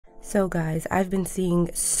So guys, I've been seeing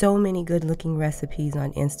so many good looking recipes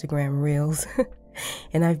on Instagram Reels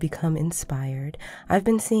and I've become inspired. I've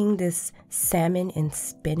been seeing this salmon and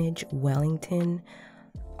spinach Wellington,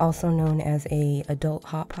 also known as a adult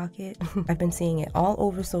hot pocket. I've been seeing it all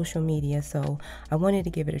over social media, so I wanted to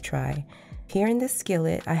give it a try. Here in this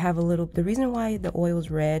skillet, I have the reason why the oil's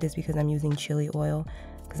red is because I'm using chili oil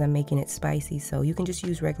because I'm making it spicy, so you can just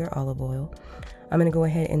use regular olive oil. I'm gonna go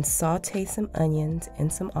ahead and saute some onions in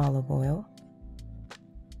some olive oil.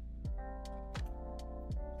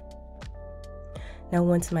 Now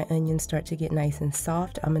once my onions start to get nice and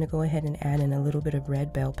soft, I'm gonna go ahead and add in a little bit of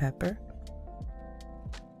red bell pepper.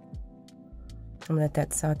 I'm gonna let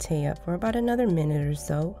that saute up for about another minute or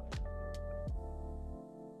so.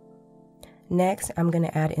 Next, I'm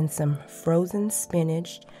gonna add in some frozen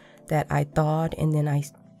spinach that I thawed, and then I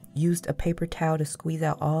used a paper towel to squeeze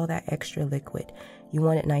out all that extra liquid. You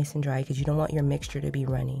want it nice and dry because you don't want your mixture to be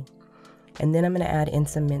runny. And then I'm going to add in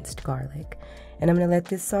some minced garlic. And I'm going to let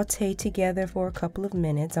this saute together for a couple of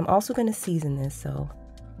minutes. I'm also going to season this, so.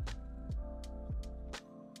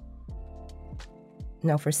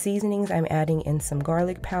 Now for seasonings, I'm adding in some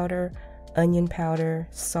garlic powder, onion powder,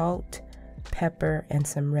 salt, pepper, and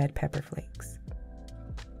some red pepper flakes.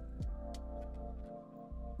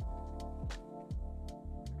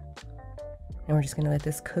 And we're just going to let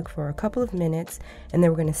this cook for a couple of minutes, and then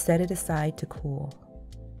we're going to set it aside to cool.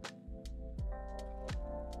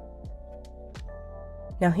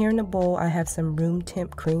 Now here in the bowl, I have some room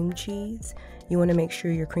temp cream cheese. You want to make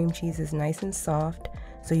sure your cream cheese is nice and soft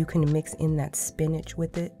so you can mix in that spinach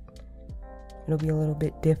with it. It'll be a little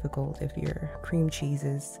bit difficult if your cream cheese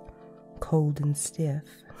is cold and stiff.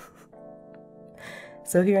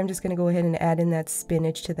 So here I'm just going to go ahead and add in that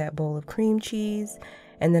spinach to that bowl of cream cheese.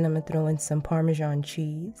 And then I'm going to throw in some Parmesan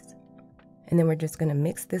cheese. And then we're just going to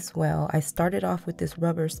mix this well. I started off with this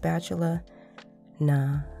rubber spatula.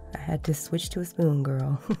 Nah, I had to switch to a spoon,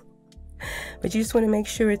 girl. But you just want to make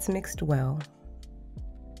sure it's mixed well.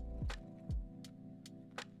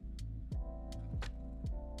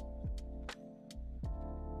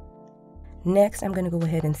 Next, I'm going to go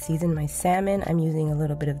ahead and season my salmon. I'm using a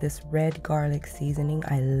little bit of this red garlic seasoning.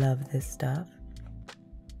 I love this stuff.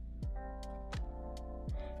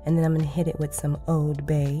 And then I'm going to hit it with some Old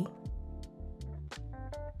Bay.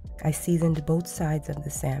 I seasoned both sides of the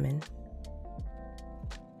salmon.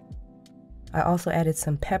 I also added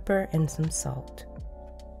some pepper and some salt.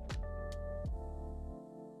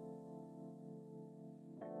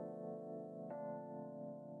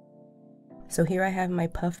 So here I have my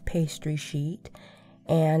puff pastry sheet,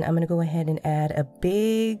 and I'm going to go ahead and add a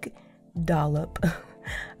big dollop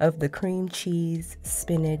of the cream cheese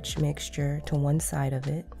spinach mixture to one side of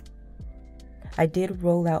it. I did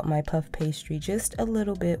roll out my puff pastry just a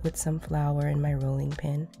little bit with some flour in my rolling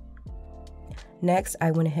pin. Next,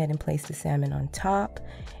 I went ahead and placed the salmon on top,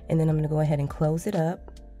 and then I'm going to go ahead and close it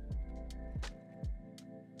up.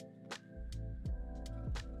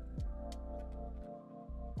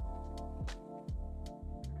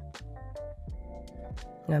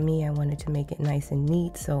 Now me, I wanted to make it nice and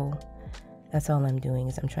neat, so that's all I'm doing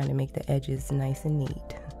is I'm trying to make the edges nice and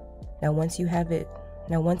neat. Now once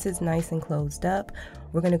it's nice and closed up,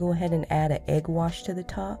 we're going to go ahead and add an egg wash to the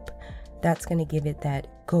top. That's going to give it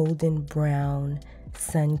that golden brown,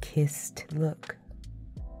 sun-kissed look.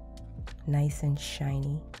 Nice and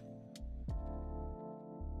shiny.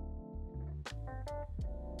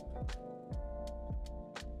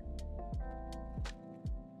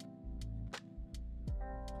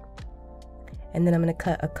 And then I'm going to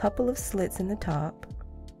cut a couple of slits in the top.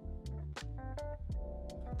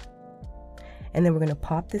 And then we're going to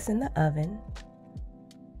pop this in the oven.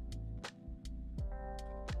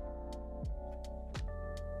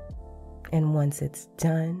 And once it's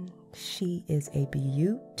done, she is a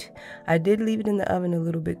beaut. I did leave it in the oven a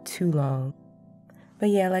little bit too long.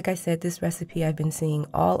 But yeah, like I said, this recipe I've been seeing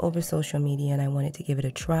all over social media, and I wanted to give it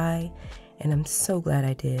a try. And I'm so glad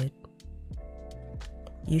I did.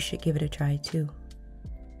 You should give it a try too.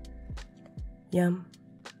 Yum.